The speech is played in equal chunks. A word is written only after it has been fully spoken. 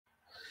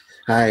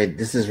Hi,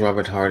 this is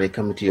Robert Harley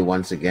coming to you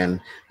once again.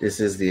 This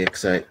is the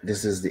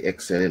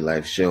Excited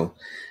Life Show,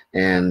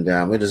 and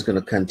we're just going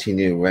to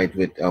continue right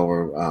with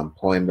our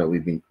poem that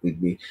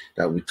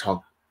we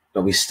talked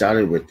that we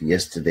started with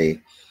yesterday.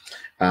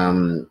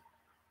 Um,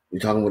 we're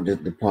talking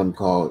about the poem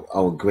called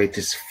 "Our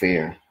Greatest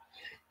Fear,"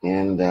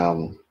 and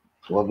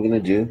what we're going to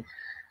do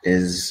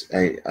is,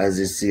 as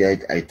you see,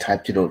 I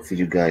typed it out for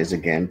you guys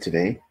again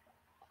today.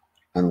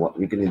 And what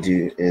we're going to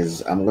do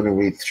is I'm going to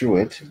read through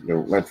it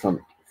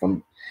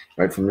from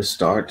right from the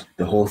start,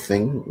 the whole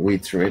thing,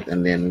 read through it,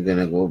 and then we're going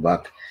to go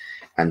back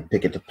and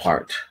pick it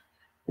apart,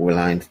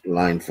 line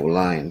for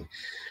line,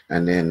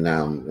 and then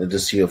we'll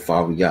just see how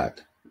far we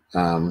got.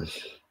 Um,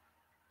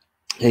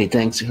 hey,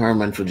 thanks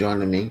Herman for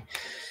joining me.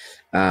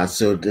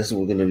 So this is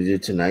what we're going to do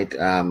tonight.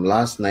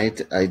 Last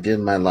night I did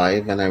my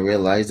live and I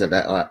realized that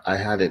I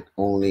had it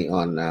only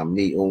on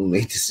me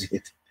only to see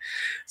it.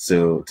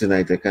 So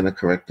tonight I kind of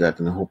correct that,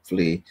 and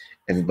hopefully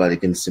everybody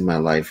can see my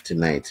live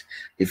tonight.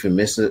 If you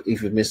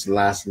missed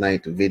last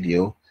night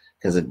video,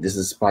 because this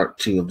is part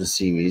two of the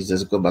series,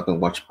 just go back and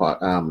watch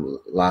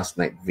last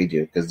night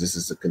video because this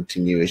is a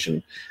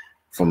continuation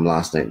from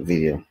last night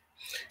video.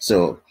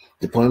 So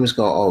the poem is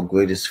called "Our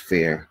Greatest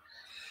Fear."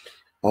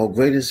 Our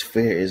greatest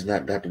fear is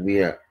not that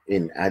we are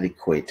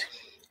inadequate.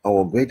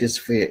 Our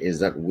greatest fear is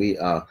that we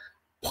are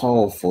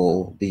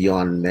powerful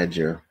beyond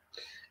measure.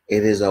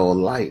 It is our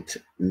light,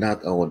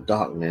 not our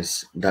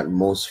darkness, that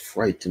most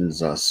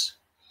frightens us.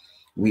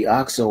 We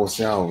ask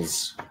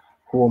ourselves,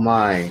 who am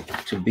I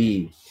to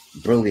be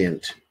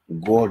brilliant,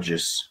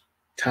 gorgeous,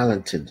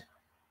 talented,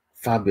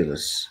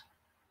 fabulous?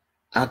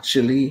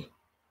 Actually,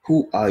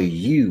 who are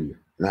you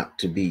not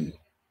to be?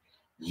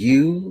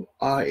 You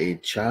are a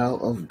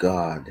child of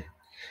God.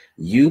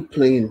 You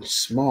playing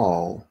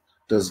small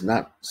does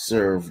not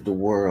serve the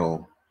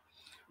world.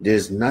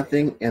 There's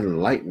nothing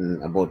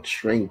enlightened about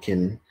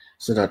shrinking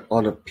so that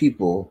other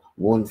people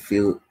won't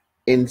feel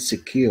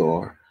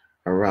insecure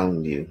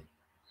around you.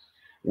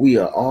 We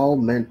are all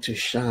meant to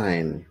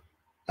shine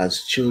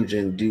as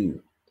children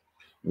do.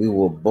 We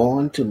were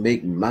born to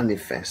make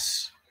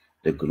manifest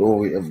the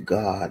glory of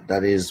God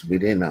that is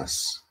within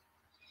us.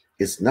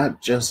 It's not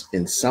just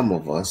in some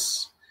of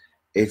us,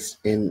 it's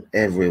in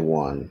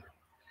everyone.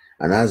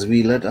 And as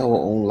we let our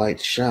own light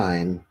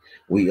shine,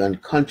 we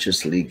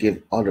unconsciously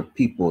give other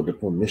people the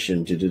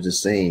permission to do the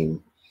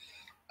same.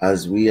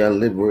 As we are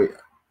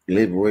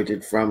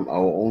liberated from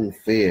our own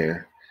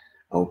fear,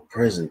 our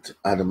present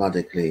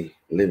automatically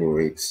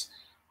liberates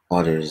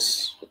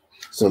others.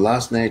 So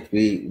last night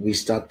we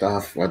started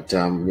off what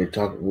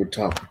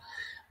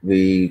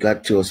we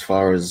got to as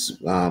far as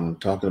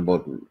talking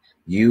about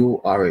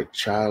you are a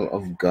child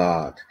of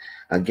God.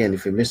 Again,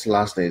 if you missed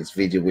last night's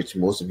video, which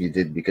most of you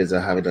did because I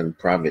have it on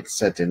private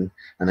setting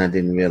and I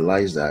didn't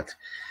realize that,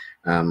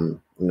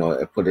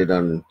 I put it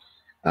on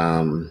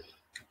um,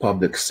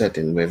 public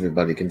setting where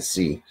everybody can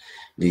see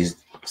these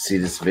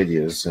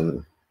videos, and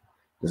I'm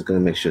just gonna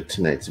make sure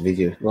tonight's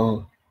video.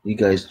 Well, you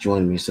guys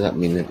join me, so that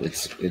means that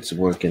it's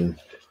working.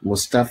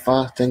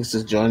 Mustafa, thanks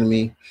for joining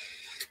me.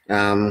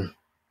 Um,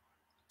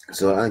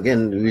 so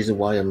again, the reason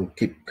why I'm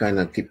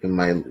keeping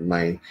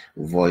my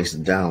voice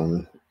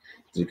down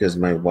is because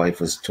my wife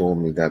has told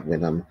me that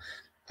when I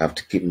have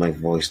to keep my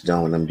voice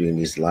down when I'm doing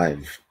these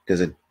live.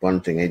 Because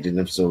one thing, I do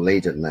them so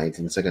late at night,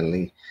 and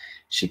secondly,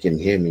 she can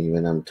hear me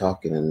when I'm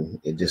talking,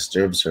 and it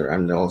disturbs her,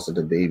 and also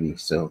the baby.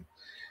 So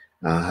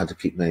I had to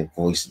keep my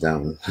voice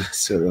down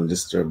so I don't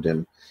disturb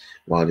them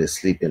while they're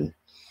sleeping.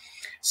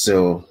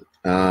 So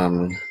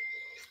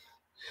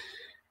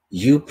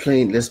you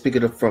playing? Let's pick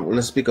up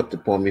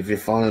the poem. If you're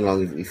following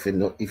along,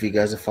 if you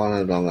guys are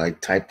following along, I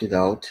typed it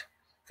out.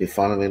 If you're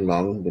following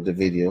along with the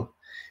video,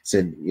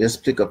 said let's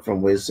pick up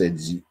from where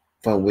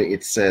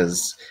it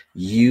says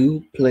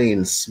you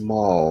playing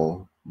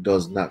small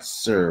does not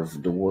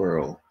serve the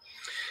world.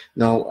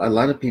 Now, a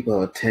lot of people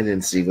have a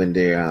tendency when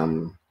they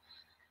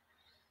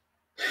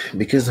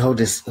because how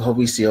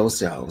we see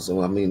ourselves.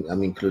 So I'm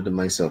including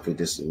myself with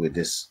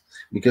this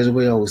because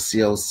we always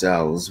see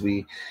ourselves.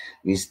 We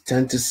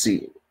tend to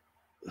see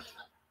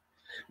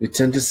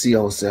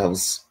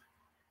ourselves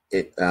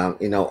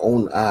in our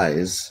own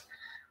eyes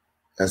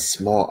as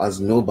small as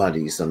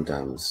nobodies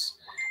sometimes.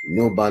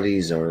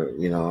 Nobodies, or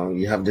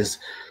you have this,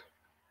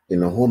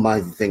 who am I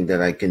to think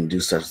that I can do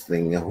such a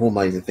thing? Who am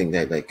I to think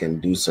that I can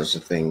do such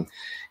a thing?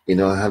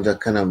 I have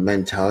that kind of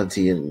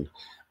mentality and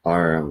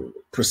or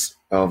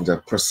of the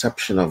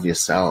perception of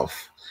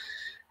yourself.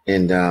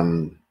 And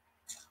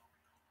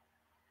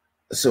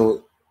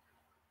so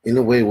in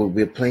a way,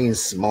 we're playing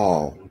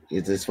small.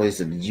 It's why I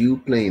said you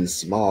playing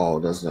small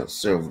does not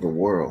serve the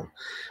world.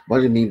 What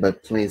do you mean by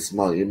playing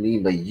small? You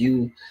mean by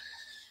you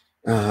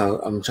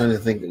I'm trying to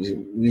think. The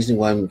reason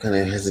why I'm kind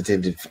of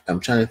hesitated.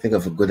 I'm trying to think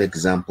of a good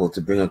example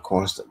to bring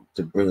across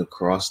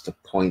the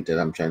point that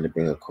I'm trying to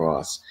bring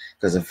across.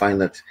 Because I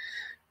find that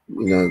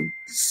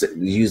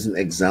using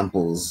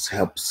examples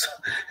helps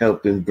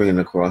help in bringing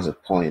across a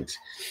point.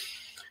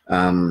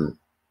 Um,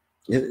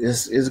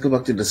 Let's go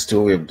back to the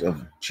story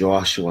of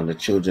Joshua and the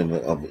children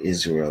of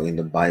Israel in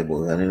the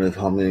Bible. I don't know if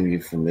how many of you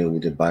are familiar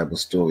with the Bible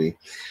story,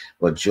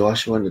 but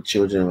Joshua and the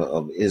children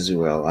of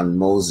Israel and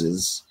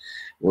Moses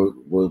were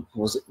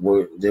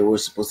they were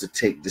supposed to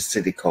take the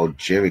city called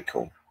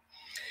Jericho.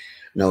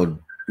 Now,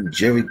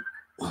 Jerry,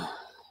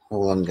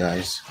 hold on,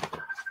 guys.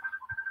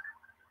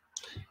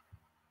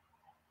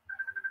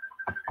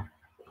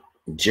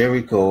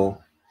 Jericho,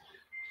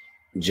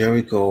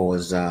 Jericho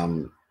was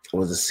a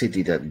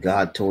city that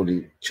God told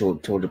the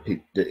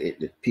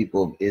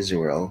people of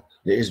Israel,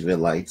 the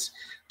Israelites,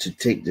 to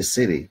take the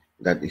city,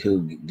 that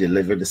He'll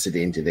deliver the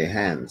city into their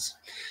hands.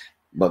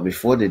 But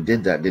before they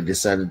did that, they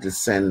decided to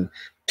send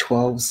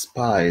 12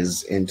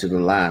 spies into the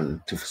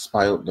land to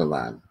spy out the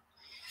land.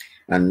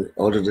 And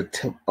out of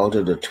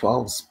the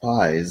 12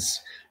 spies,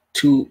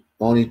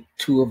 only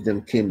two of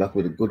them came back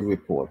with a good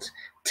report.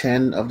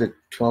 10 of the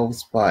 12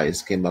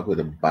 spies came back with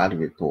a bad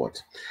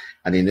report.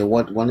 And you know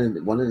what? One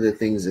of the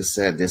things they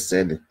said,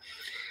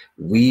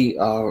 we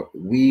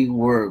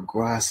were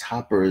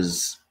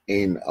grasshoppers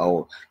in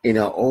our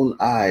own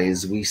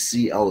eyes. We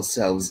see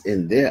ourselves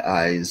in their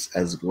eyes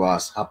as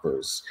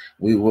grasshoppers.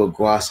 We were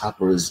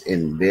grasshoppers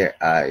in their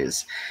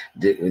eyes.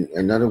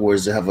 In other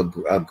words, they have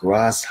a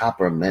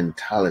grasshopper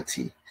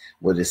mentality,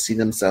 where they see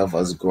themselves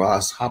as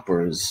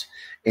grasshoppers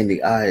in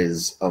the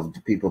eyes of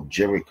the people of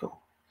Jericho.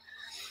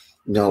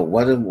 No,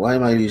 why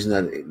am I using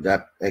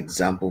that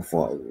example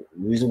for? The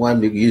reason why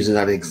I'm using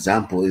that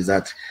example is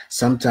that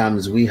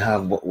sometimes we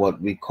have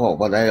what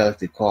I like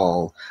to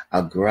call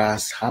a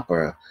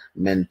grasshopper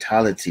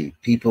mentality.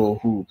 People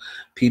who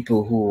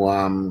people who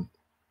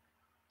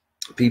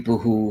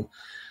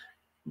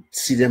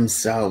see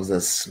themselves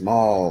as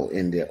small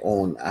in their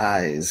own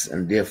eyes,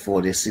 and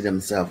therefore they see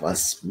themselves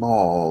as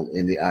small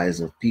in the eyes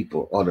of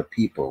other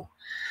people.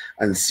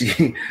 And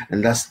see,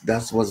 and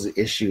that's what's the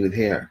issue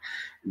here.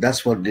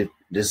 That's what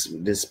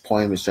this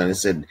poem is trying to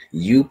say.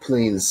 You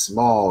playing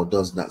small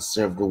does not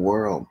serve the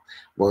world.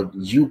 Well,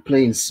 you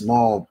playing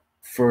small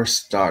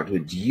first start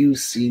with you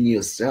seeing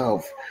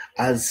yourself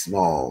as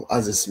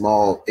a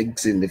small,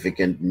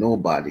 insignificant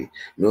nobody.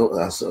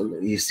 No, so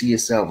you see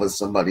yourself as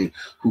somebody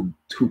who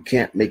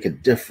can't make a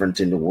difference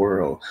in the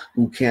world,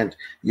 who can't,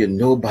 you're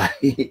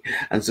nobody.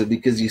 And so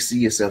because you see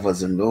yourself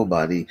as a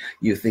nobody,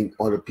 you think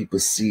other people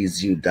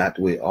sees you that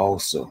way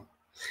also.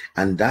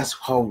 And that's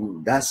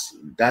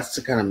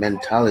the kind of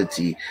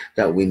mentality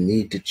that we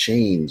need to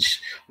change.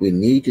 We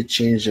need to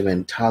change the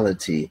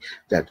mentality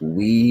that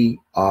we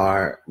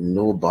are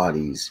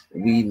nobodies.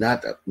 We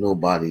not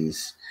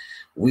nobodies.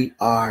 We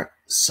are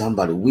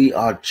somebody. We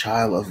are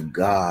child of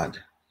God.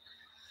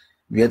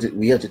 We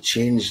have to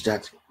change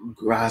that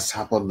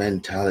grasshopper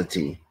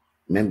mentality.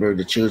 Remember,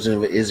 the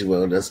children of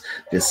Israel,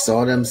 they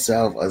saw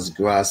themselves as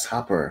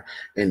grasshopper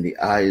in the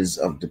eyes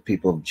of the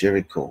people of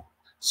Jericho.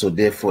 So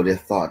therefore they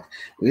thought,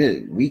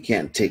 we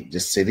can't take the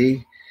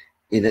city.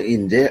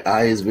 In their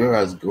eyes, we're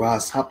as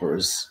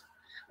grasshoppers,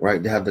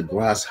 right? They have the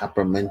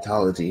grasshopper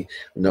mentality.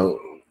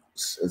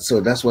 So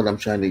that's what I'm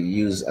trying to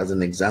use as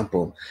an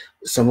example.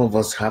 Some of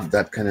us have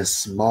that kind of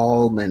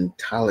small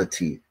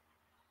mentality,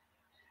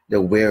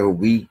 that where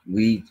we're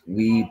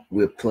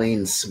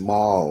playing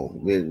small.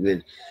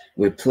 We're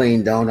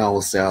playing down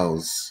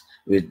ourselves.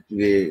 What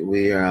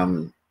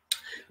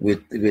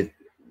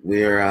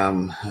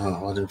I'm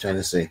trying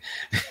to say,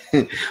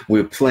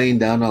 we're playing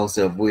down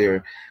ourselves.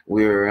 We're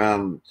we're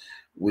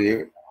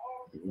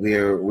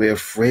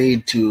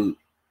afraid to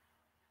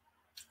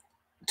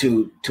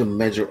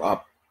measure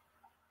up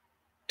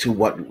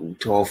to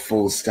our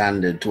full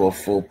standard, to our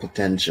full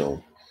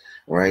potential,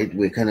 right?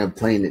 We're kind of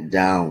playing it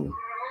down.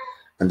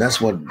 And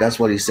that's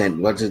what he's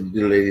saying. What the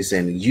lady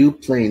saying? You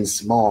playing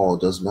small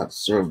does not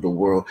serve the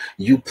world.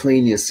 You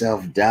playing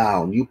yourself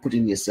down. You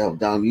putting yourself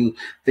down. You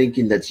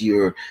thinking that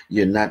you're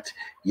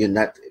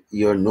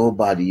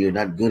nobody. You're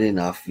not good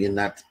enough. You're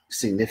not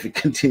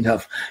significant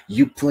enough.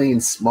 You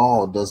playing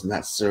small does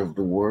not serve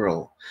the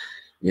world.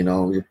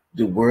 The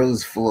world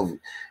is full of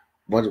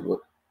what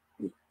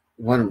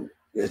one.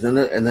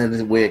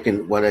 Another way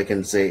what I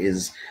can say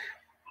is,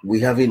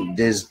 we haven't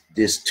there's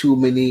too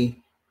many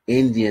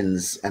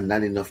Indians and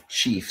not enough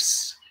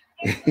chiefs.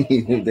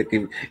 If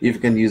you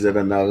can use that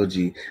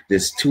analogy,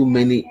 there's too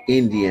many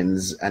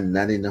Indians and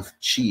not enough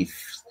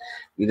chiefs.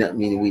 You know what I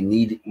mean? We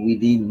need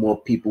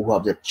more people who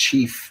have the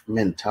chief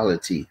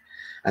mentality,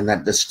 and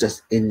not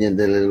just Indian,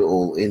 the little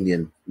old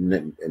Indian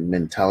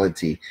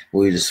mentality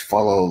where you just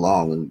follow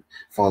along and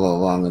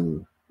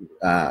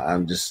I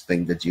just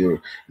think that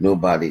you're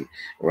nobody,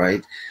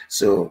 right?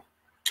 So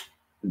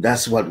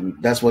that's what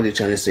you're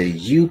trying to say.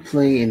 You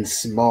playing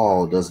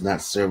small does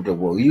not serve the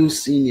world. You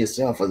seeing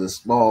yourself as a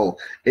small,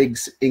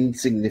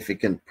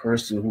 insignificant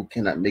person who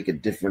cannot make a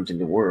difference in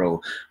the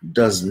world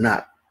does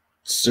not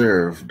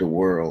serve the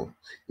world.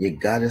 You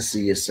gotta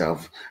see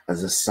yourself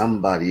as a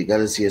somebody. You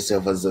gotta see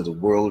yourself as a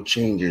world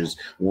changers,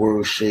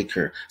 world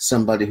shaker,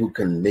 somebody who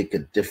can make a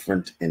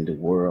difference in the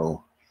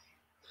world.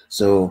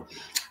 So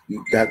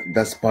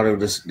That's part of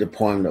the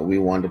poem that we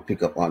want to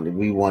pick up on.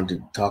 We want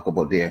to talk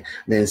about there.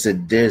 Then it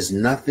said, "There's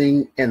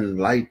nothing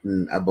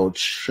enlightened about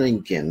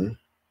shrinking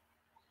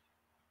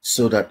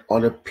so that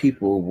other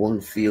people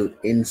won't feel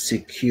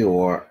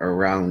insecure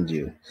around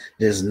you."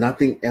 There's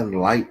nothing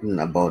enlightened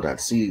about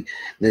that. See,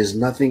 there's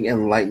nothing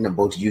enlightened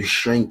about you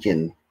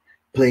shrinking,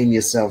 playing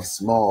yourself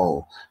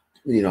small,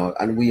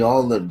 and we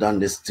all have done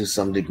this to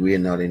some degree or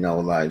not in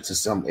our lives, to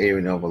some area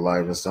in our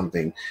life or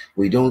something.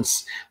 We don't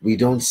we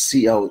don't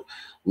see our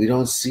we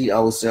don't see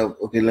ourselves.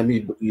 Okay, let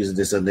me use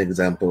this as an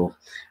example.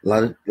 A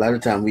lot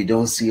of time we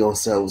don't see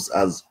ourselves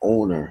as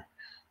owner,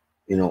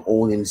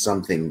 owning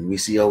something. We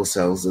see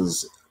ourselves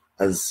as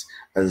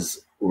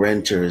as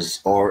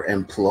renters or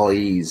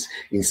employees.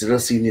 Instead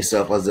of seeing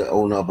yourself as the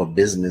owner of a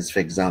business, for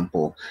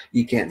example,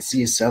 you can't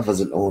see yourself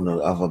as an owner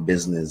of a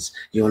business.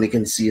 You only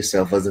can see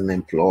yourself as an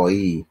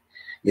employee.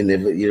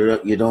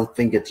 You don't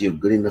think that you're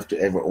good enough to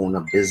ever own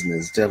a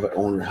business, to ever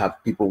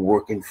have people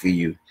working for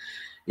you.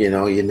 You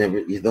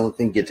don't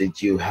think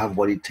that you have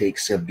what it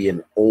takes to be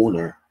an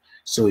owner.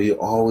 So you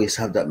always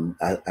have that an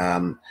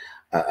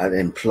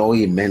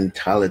employee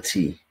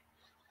mentality.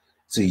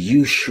 So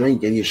you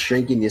shrink, and you're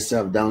shrinking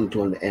yourself down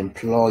to an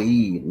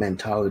employee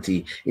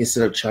mentality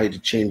instead of trying to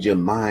change your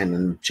mind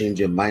and change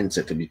your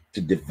mindset to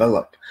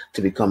develop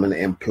to become an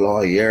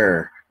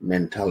employer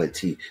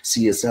mentality.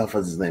 See yourself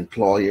as an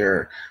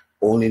employer,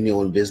 owning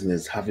your own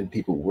business, having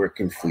people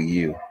working for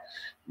you.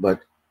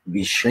 But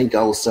we shrink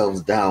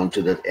ourselves down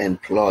to that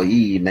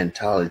employee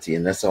mentality,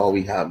 and that's all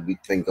we have. We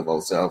think of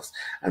ourselves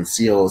and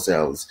see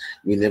ourselves.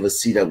 We never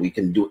see that we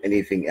can do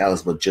anything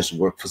else but just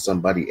work for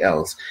somebody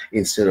else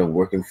instead of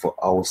working for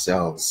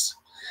ourselves.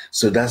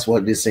 So that's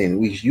what they're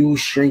saying. You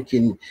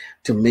shrinking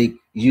to make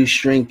you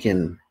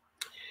shrinking.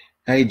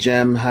 Hi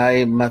Jem,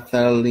 hi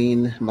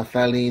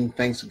Mathaline.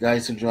 Thanks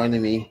guys for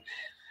joining me.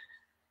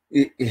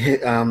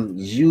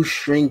 You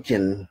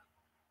shrinking,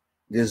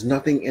 there's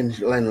nothing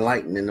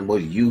enlightening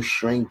about you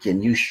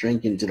shrinking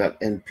to that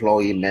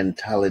employee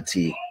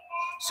mentality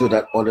so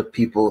that other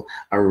people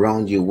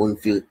around you won't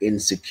feel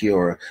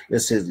insecure.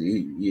 Let's say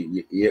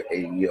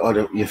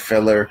your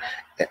fellow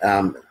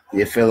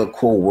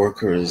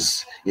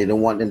co-workers, you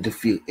don't want them to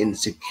feel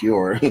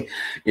insecure. I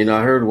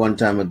heard one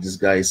time that this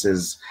guy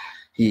says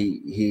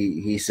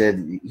he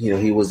said,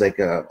 he was like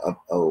a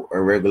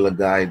regular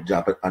guy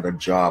job at a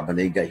job, and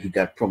he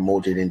got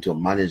promoted into a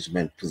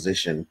management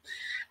position.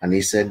 And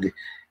he said,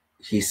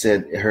 I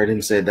heard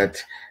him say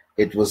that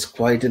it was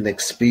quite an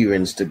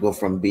experience to go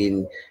from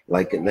being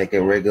like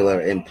a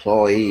regular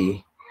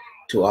employee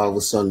to all of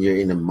a sudden you're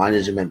in a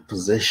management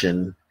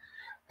position,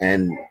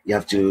 and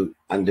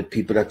and the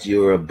people that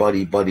you're a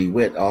buddy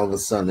with, all of a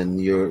sudden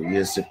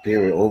you're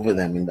superior over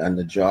them and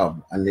the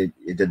job, and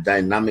the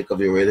dynamic of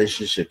your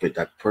relationship with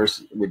that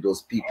person, with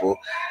those people,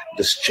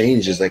 just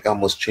changes, like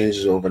almost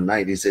changes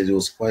overnight. He said it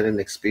was quite an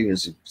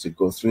experience to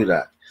go through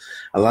that.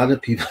 A lot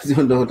of people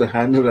don't know how to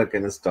handle that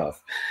kind of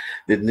stuff.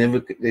 They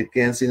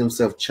can't see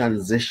themselves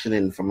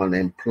transitioning from an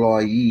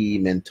employee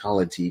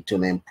mentality to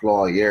an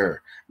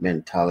employer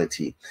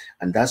mentality.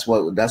 And and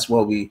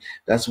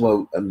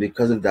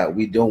because of that,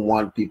 we don't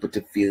want people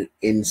to feel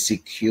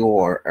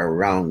insecure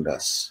around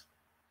us.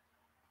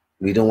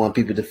 We don't want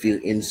people to feel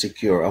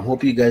insecure. I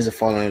hope you guys are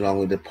following along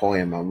with the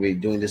poem. We're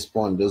doing this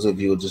poem. Those of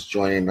you who are just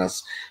joining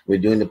us, we're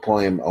doing the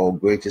poem, Our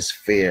Greatest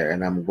Fear,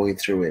 and I'm going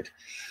through it.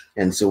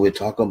 And so we're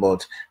talking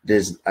about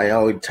this. I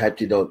already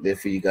typed it out there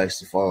for you guys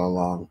to follow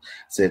along.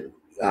 It said,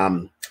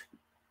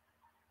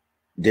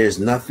 there's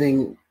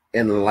nothing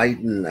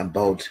enlightened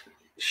about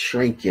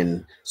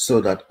shrinking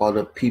so that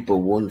other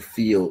people won't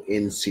feel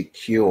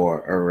insecure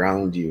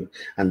around you.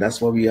 And that's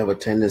why we have a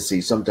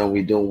tendency. Sometimes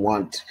we don't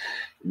want,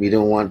 we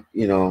don't want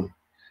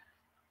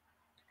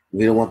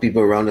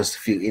people around us to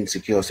feel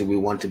insecure. So we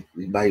want to,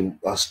 by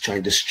us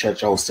trying to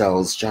stretch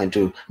ourselves, trying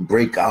to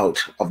break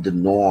out of the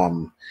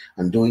norm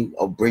and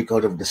break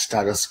out of the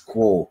status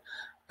quo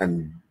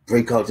and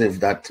break out of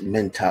that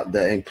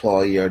the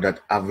employee or that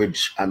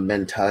average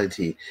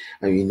mentality.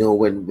 And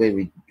when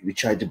we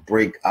try to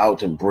break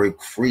out and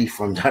break free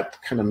from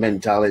that kind of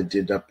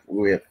mentality, that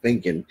way of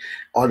thinking,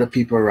 other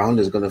people around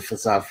us are going to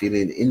start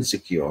feeling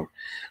insecure,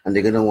 and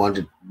they're going to want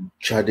to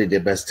try their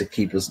best to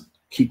keep us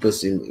keep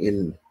us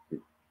in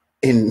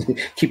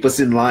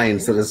line,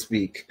 so to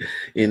speak.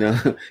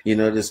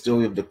 The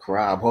story of the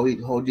crab. How do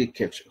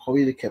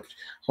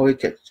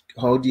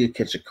you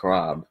catch a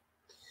crab?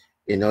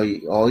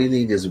 All you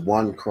need is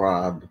one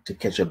crab to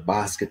catch a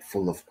basket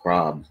full of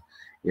crab.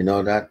 You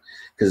know that?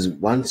 Because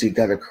once you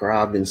got a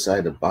crab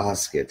inside the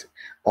basket,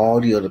 all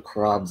the other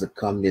crabs that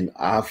come in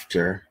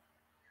after,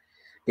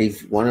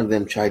 if one of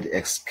them tried to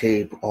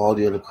escape, all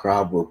the other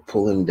crab will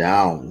pull him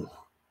down.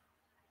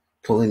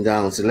 So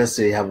let's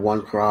say you have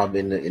one crab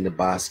in the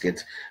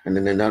basket, and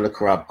then another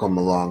crab come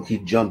along. He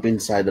jump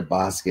inside the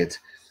basket.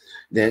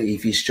 Then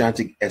if he's trying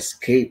to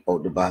escape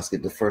out the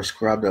basket, the first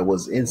crab that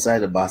was inside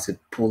the basket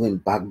pull him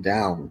back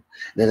down.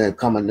 Then there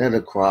come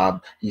another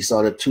crab. He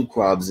saw the two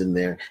crabs in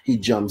there. He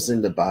jumps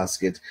in the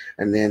basket,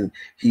 and then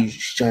he's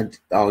trying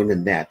in the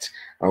net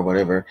or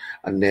whatever.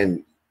 And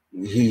then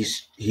he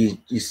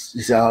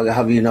said, "I'll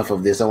have enough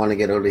of this. I want to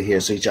get out of here."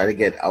 So he tried to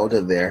get out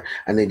of there,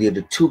 and then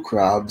the two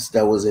crabs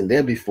that was in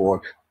there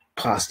before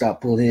passed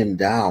out, pulling him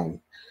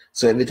down.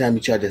 So every time he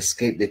tried to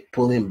escape, they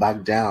pull him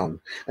back down.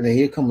 And then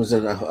here comes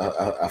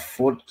a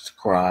fourth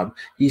crab.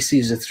 He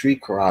sees the three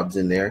crabs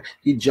in there.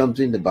 He jumped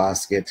in the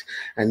basket,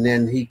 and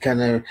then he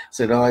kind of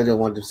said, "Oh, I don't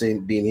want to say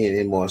being here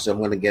anymore, so I'm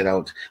going to get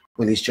out."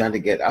 When he's trying to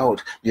get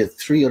out, the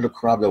three other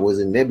crab that was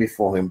in there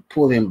before him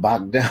pull him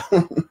back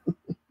down.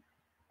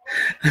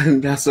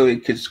 And that's how he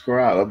catch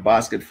crab, a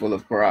basket full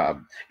of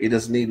crab. He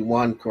just need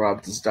one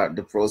crab to start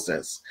the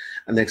process.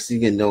 And next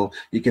thing you know,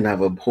 you can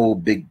have a whole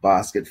big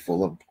basket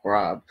full of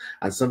crab.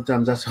 And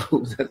sometimes that's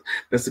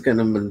the kind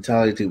of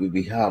mentality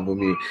we have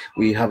when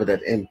we have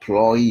that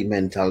employee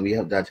mentality. We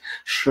have that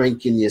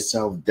shrinking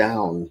yourself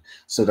down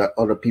so that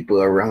other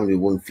people around you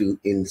won't feel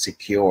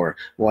insecure.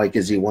 Why?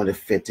 Because you want to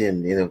fit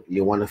in.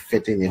 You want to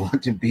fit in. You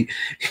want to be,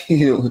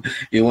 you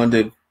want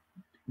to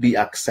be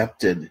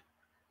accepted.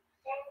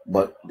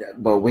 But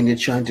when you're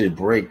trying to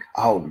break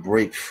out,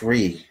 break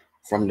free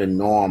from the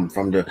norm,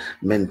 from the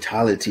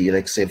mentality,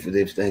 like say for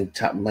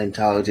the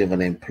mentality of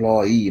an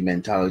employee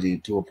mentality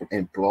to an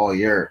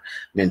employer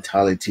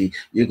mentality,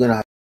 you're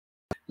gonna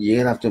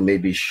have to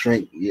maybe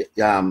shake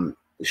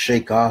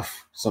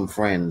off some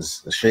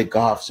friends, shake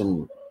off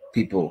some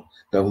people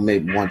that may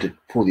want to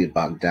pull you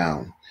back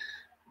down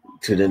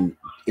to the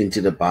into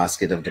the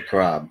basket of the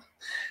crab.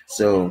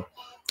 So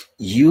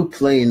you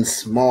playing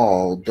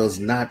small does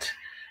not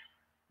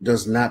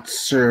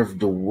serve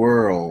the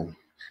world.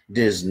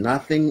 There's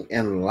nothing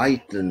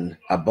enlightened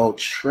about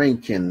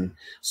shrinking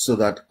so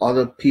that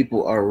other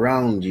people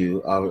around you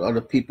or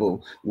other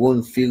people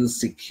won't feel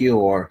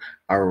secure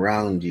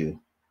around you.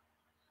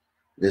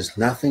 There's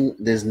nothing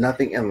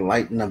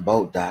enlightened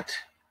about that.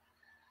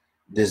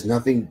 There's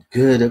nothing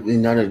good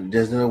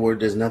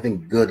there's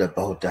nothing good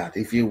about that.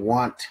 If you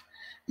want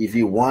if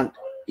you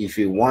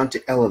want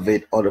to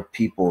elevate other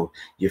people,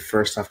 you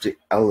first have to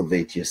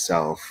elevate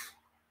yourself.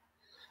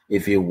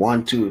 If you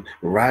want to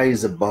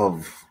rise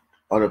above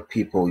other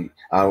people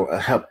or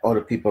help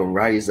other people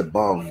rise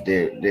above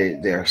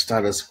their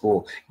status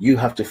quo, you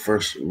have to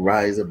first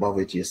rise above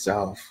it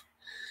yourself.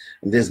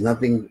 And there's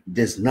nothing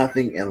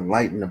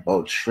enlightened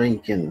about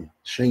shrinking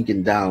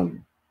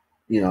down,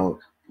 you know,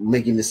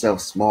 making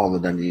yourself smaller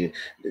than you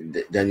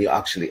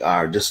actually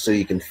are, just so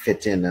you can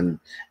fit in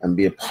and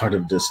be a part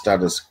of the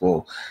status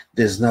quo.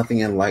 There's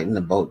nothing enlightened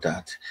about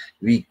that.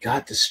 We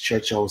got to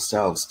stretch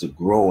ourselves to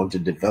grow and to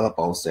develop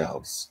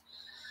ourselves,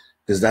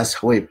 because that's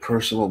how a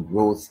personal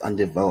growth and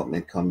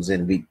development comes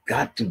in. We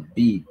got to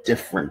be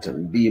different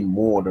and be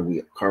more than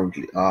we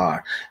currently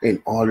are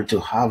in order to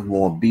have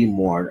more, be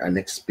more, and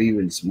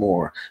experience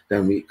more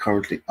than we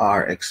currently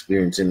are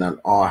experiencing and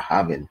are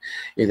having.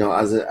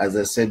 As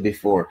I said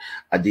before,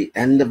 at the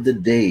end of the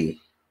day,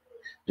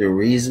 the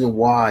reason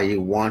why you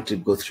want to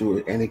go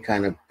through any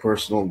kind of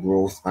personal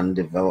growth and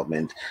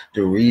development,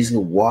 the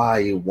reason why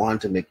you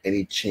want to make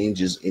any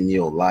changes in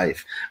your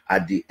life,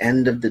 at the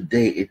end of the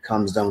day, it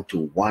comes down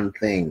to one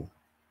thing.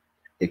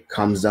 It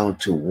comes down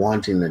to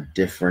wanting a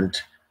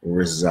different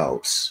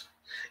results.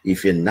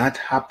 If you're not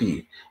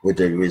happy with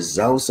the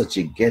results that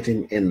you're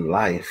getting in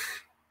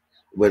life,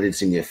 whether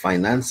it's in your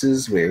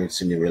finances, whether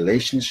it's in your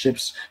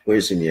relationships, whether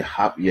it's in your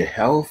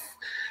health,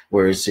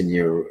 whether it's in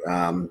your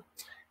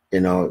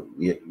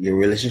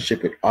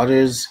relationship with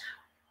others,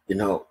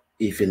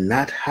 if you're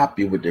not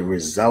happy with the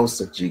results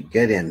that you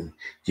get in,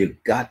 you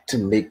got to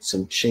make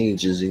some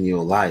changes in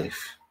your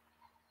life.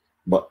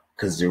 But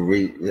because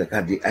like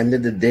at the end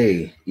of the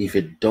day, if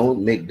you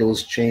don't make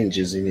those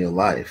changes in your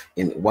life,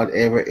 in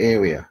whatever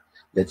area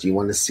that you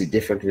want to see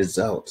different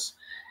results,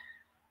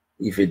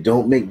 if you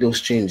don't make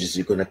those changes,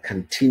 you're going to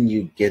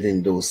continue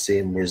getting those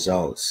same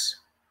results.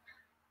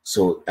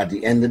 So at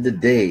the end of the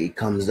day, it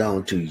comes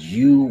down to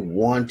you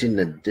wanting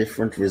the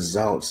different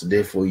results.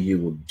 Therefore, you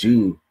will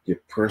you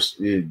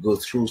go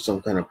through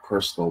some kind of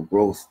personal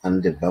growth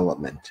and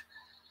development.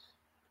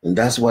 And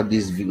that's what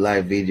these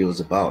live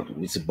videos about.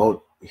 It's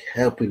about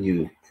helping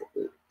you,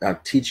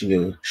 teaching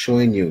you,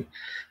 showing you,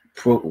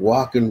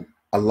 walking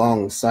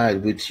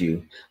alongside with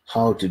you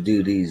how to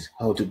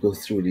go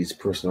through these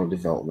personal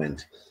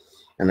development.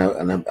 And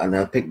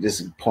I picked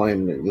this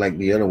poem like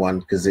the other one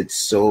because it's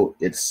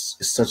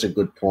such a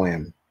good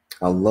poem.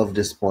 I love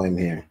this poem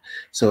here.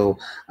 So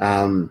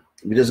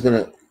we're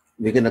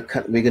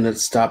gonna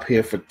stop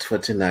here for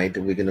tonight.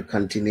 We're gonna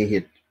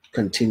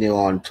continue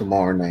on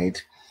tomorrow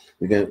night.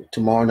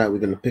 Tomorrow night we're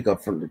gonna pick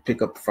up from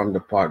the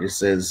part. It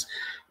says,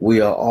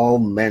 "We are all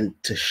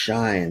meant to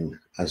shine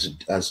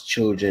as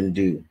children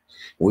do.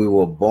 We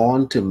were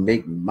born to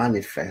make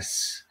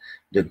manifest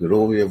the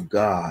glory of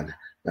God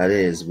that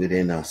is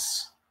within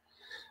us."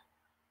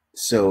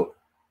 So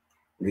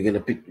we're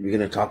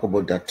gonna talk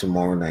about that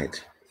tomorrow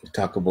night.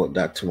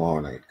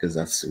 Because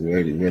that's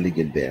really, really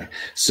good there.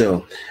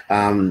 So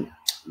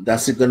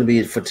that's going to be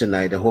it for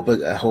tonight. I hope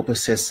it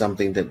says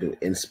something that will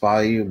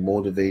inspire you,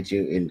 motivate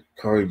you,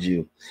 encourage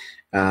you.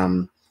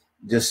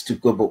 Just to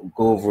go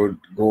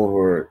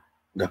over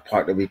the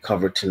part that we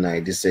covered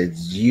tonight. It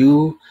says,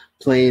 you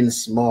playing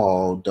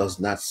small does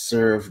not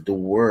serve the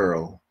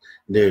world.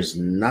 There's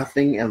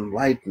nothing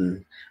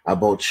enlightened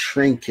about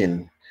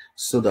shrinking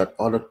so that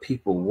other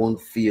people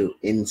won't feel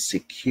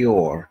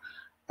insecure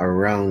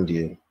around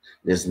you.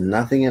 There's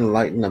nothing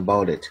enlightened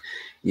about it.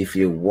 If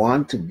you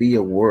want to be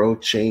a world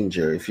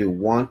changer, if you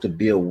want to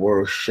be a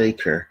world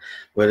shaker,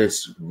 whether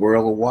it's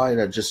worldwide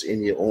or just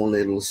in your own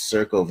little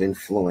circle of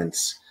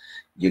influence,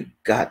 you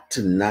got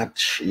to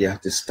you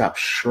have to stop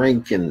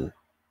shrinking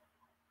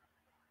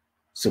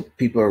so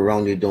people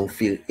around you don't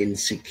feel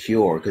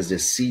insecure, because they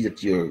see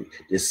that you're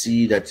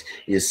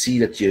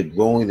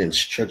growing and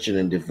stretching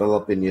and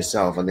developing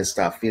yourself, and they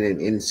start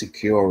feeling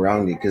insecure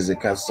around you because they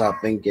can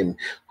start thinking,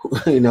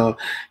 you know,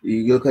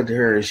 you look at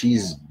her,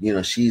 she's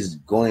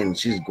going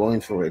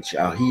for it.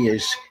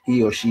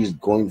 He or she's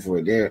going for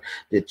it.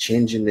 They're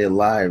changing their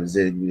lives,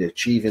 they're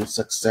achieving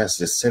success,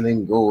 they're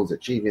setting goals,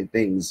 achieving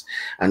things,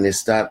 and they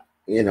start,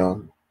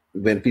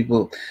 when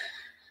people,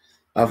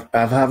 I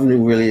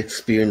haven't really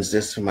experienced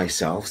this for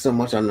myself so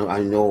much. I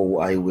know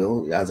I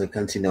will as I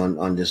continue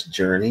on this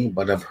journey.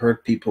 But I've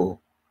heard people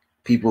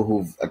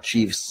who've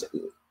achieved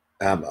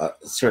a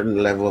certain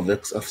level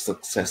of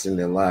success in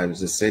their lives.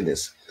 They say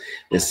this.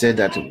 They say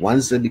that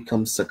once they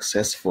become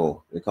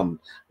successful, become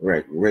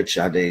rich,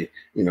 or they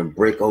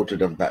break out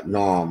of that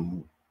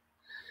norm,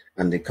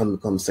 and they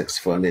become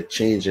successful, and they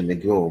change and they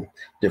grow.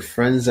 The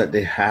friends that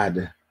they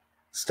had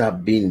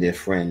stop being their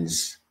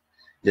friends.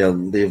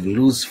 They've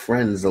lose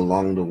friends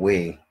along the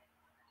way.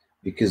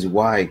 Because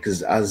why?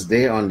 Because as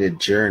they're on their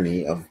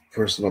journey of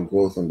personal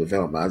growth and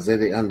development, as they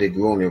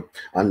undergrow,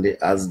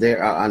 as they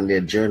are on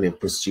their journey of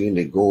pursuing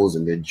their goals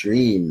and their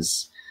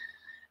dreams,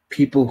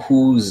 people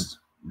who's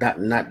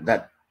not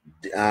that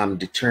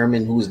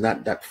determined, who's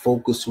not that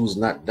focused, who's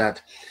not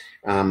that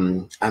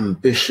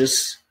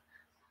ambitious,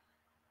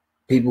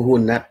 people who are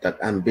not that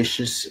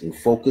ambitious and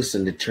focused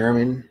and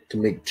determined to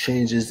make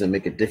changes and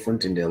make a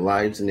difference in their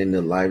lives and in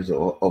the lives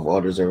of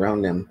others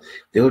around them,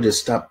 they'll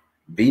just stop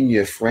being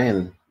your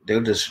friend.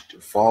 They'll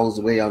just fall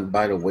away out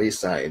by the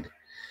wayside.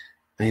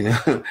 And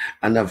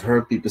I've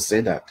heard people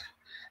say that.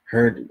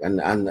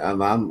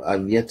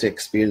 I've yet to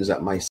experience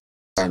that myself.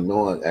 I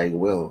know I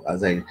will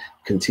as I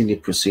continue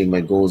pursuing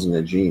my goals and my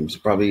dreams.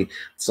 Probably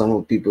some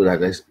of the people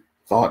that I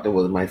thought that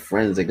was my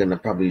friends are gonna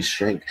probably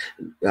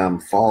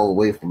fall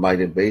away from by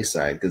the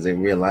wayside, because they're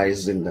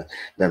realizing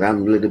that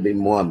I'm a little bit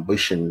more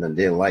ambition than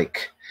they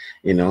like.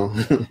 They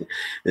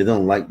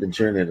don't like the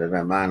journey that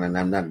I'm on,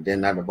 and they're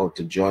not about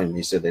to join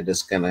me, so they're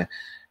just gonna,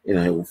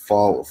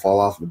 fall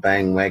off the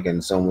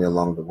bandwagon somewhere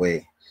along the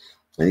way,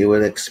 and you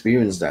will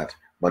experience that.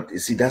 But you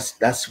see,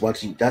 that's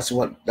what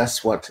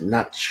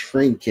not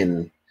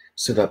shrinking,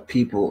 so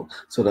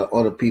that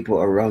other people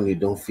around you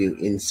don't feel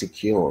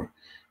insecure.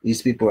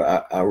 These people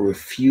are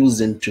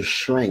refusing to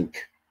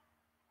shrink,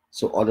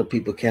 so other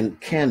people can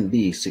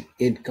be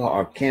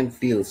or can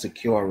feel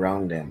secure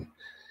around them.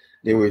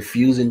 They're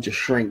refusing to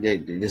shrink.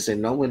 They say,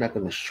 no, we're not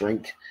going to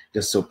shrink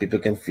just so people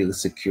can feel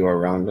secure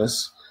around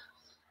us.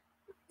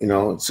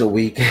 So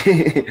we're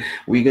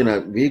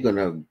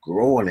gonna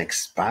grow and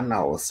expand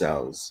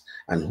ourselves,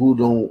 and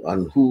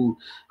who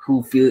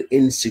feel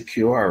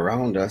insecure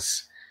around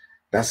us,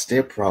 that's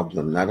their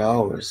problem, not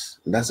ours.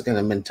 And that's the kind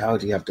of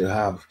mentality you have to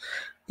have.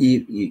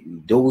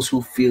 Those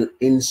who feel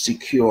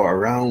insecure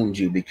around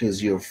you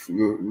because you're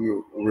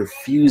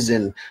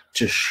refusing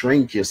to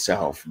shrink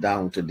yourself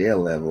down to their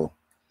level,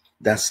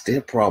 that's their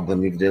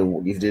problem. If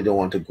they don't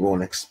want to grow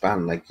and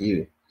expand like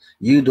you,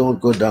 you don't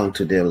go down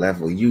to their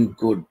level. You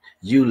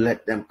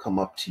let them come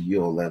up to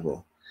your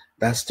level.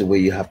 That's the way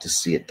you have to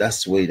see it.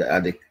 That's the way the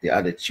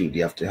attitude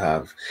you have to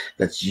have.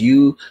 That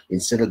you,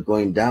 instead of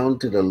going down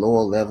to the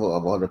lower level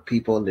of other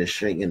people, they're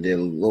shrinking their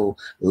low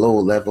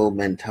level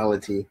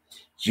mentality,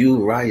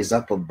 you rise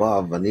up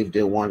above, and if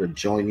they want to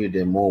join you,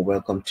 they're more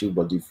welcome to.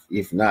 But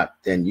if not,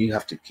 then you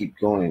have to keep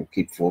going,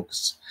 keep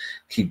focused,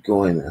 keep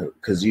going,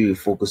 because you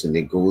focus on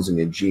their goals and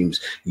their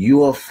dreams.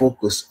 You are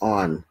focused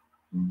on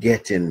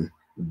getting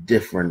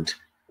different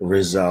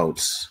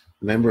results.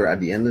 Remember,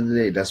 at the end of the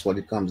day, that's what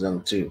it comes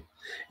down to,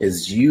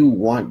 is you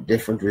want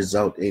different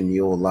results in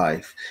your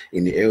life,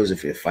 in the areas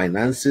of your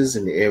finances,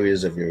 in the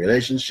areas of your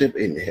relationship,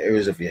 in the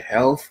areas of your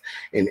health,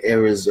 in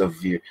areas of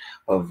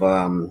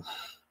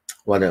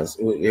what else?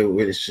 Your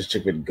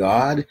relationship with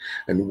God,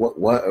 and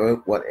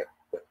what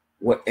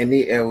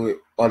any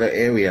other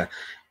area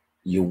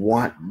you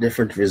want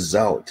different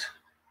result,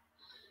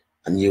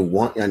 and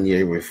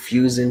you're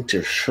refusing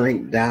to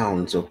shrink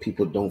down so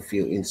people don't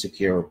feel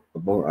insecure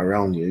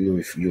around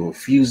you. You're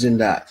refusing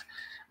that,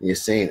 and you're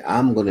saying,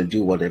 I'm going to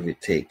do whatever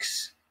it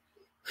takes.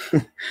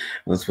 I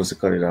was supposed to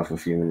cut it off a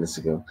few minutes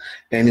ago.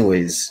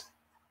 Anyways,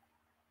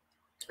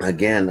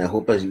 again, I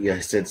hope I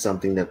said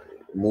something that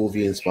move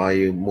you, inspire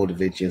you,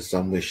 motivate you in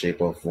some way,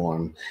 shape, or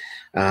form.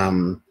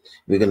 We're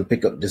going to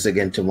pick up this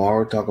again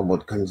tomorrow,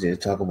 continue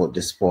to talk about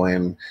this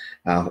poem,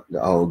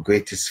 Our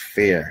Greatest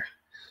Fear.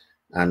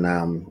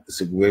 And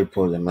it's a great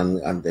poem.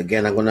 And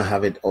again, I'm going to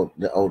have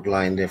the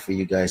outline there for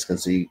you guys,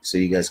 so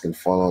you guys can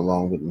follow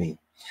along with me.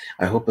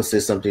 I hope I say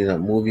something that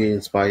move you,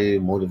 inspire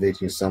you,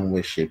 motivate you in some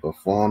way, shape, or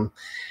form.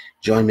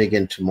 Join me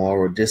again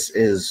tomorrow. This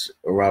is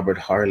Robert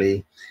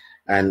Harley.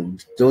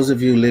 And those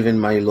of you live in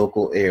my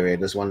local area, I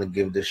just want to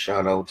give this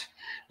shout out.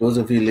 Those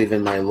of you live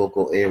in my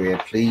local area,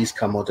 please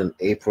come out on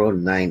April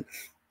 9th.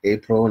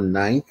 April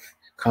 9th,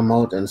 come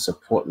out and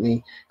support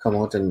me. Come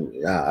out and,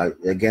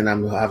 again,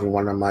 I'm having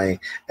one of my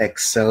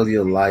Excel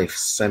Your Life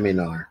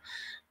seminar.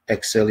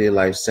 Excel Your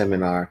Life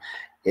seminar.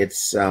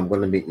 It's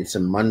it's a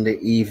Monday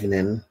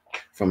evening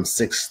from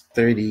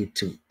 6:30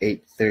 to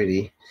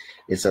 8:30.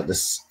 It's at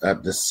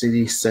the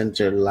city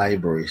center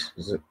library.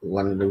 It's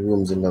one of the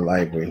rooms in the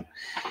library.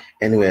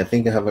 Anyway, I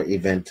think I have an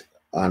event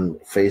on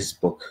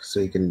Facebook, so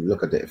you can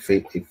look at the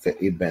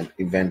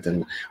event.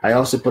 And I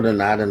also put an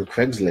ad on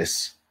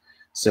Craigslist,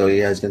 so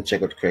you guys can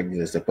check out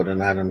Craigslist. I put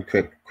an ad on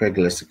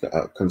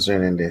Craigslist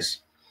concerning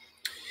this.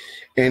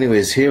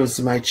 Anyways, here's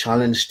my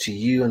challenge to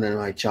you, and then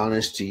my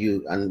challenge to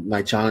you, and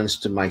my challenge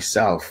to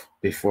myself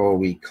before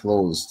we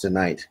close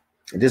tonight.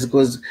 This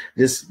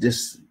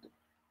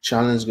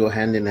challenge go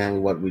hand in hand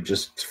with what we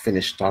just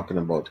finished talking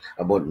about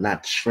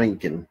not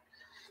shrinking.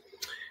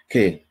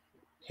 Okay,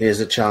 here's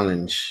a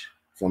challenge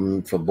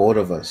for both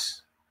of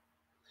us.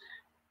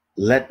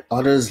 Let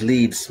others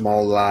lead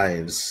small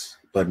lives,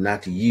 but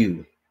not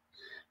you.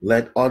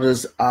 Let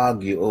others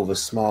argue over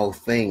small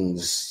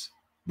things,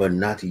 but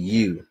not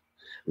you.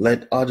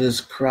 Let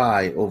others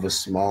cry over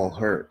small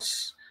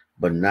hurts,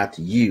 but not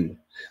you.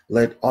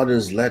 Let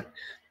others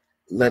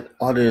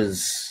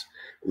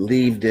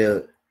leave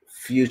their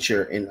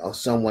future in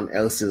someone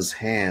else's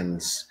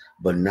hands,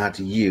 but not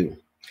you.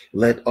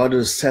 Let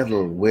others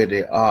settle where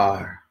they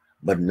are,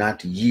 but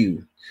not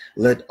you.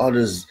 Let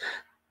others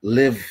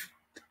live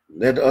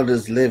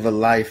a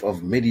life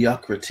of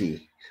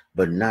mediocrity,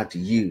 but not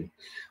you.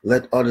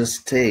 Let others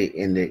stay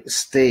in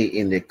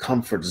their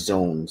comfort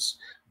zones,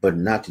 but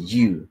not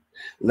you.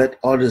 Let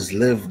others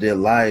live their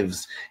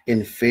lives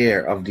in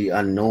fear of the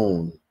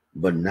unknown,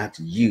 but not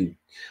you.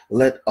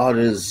 Let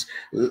others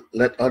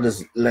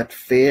let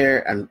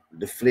fear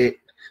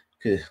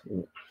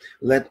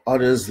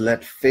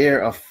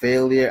of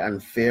failure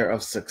and fear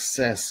of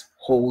success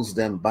holds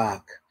them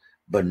back,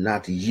 but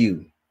not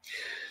you.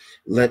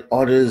 Let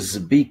others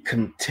be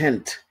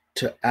content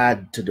to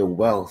add to the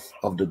wealth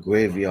of the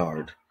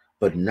graveyard,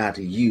 but not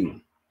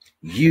you.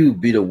 You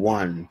be the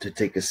one to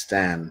take a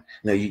stand.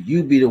 Now,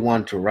 you be the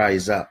one to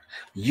rise up.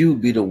 You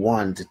be the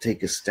one to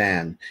take a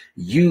stand.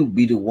 You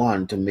be the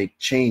one to make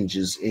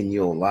changes in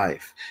your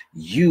life.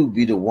 You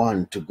be the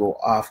one to go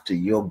after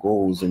your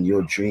goals and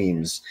your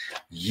dreams.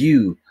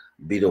 You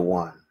be the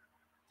one.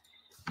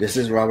 This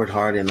is Robert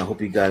Harley, and I hope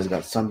you guys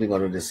got something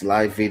out of this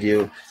live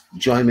video.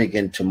 Join me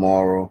again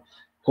tomorrow.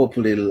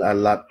 Hopefully a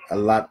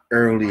lot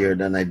earlier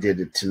than I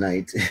did it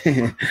tonight.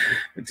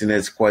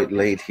 Tonight's quite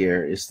late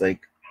here. It's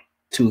like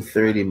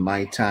 2:30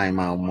 my time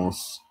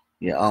almost.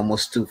 Yeah,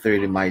 almost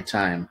 2:30 my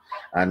time.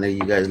 I know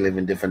you guys live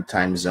in different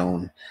time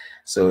zone,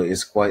 so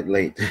it's quite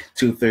late.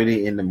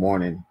 2:30 in the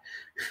morning.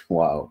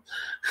 Wow.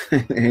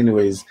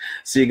 Anyways,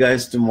 see you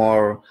guys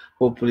tomorrow.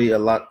 Hopefully a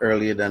lot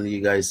earlier than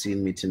you guys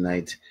seen me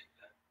tonight.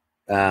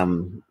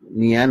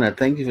 Niana,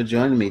 thank you for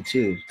joining me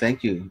too.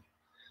 Thank you.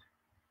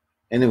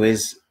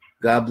 Anyways,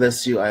 God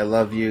bless you. I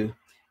love you.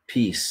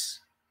 Peace.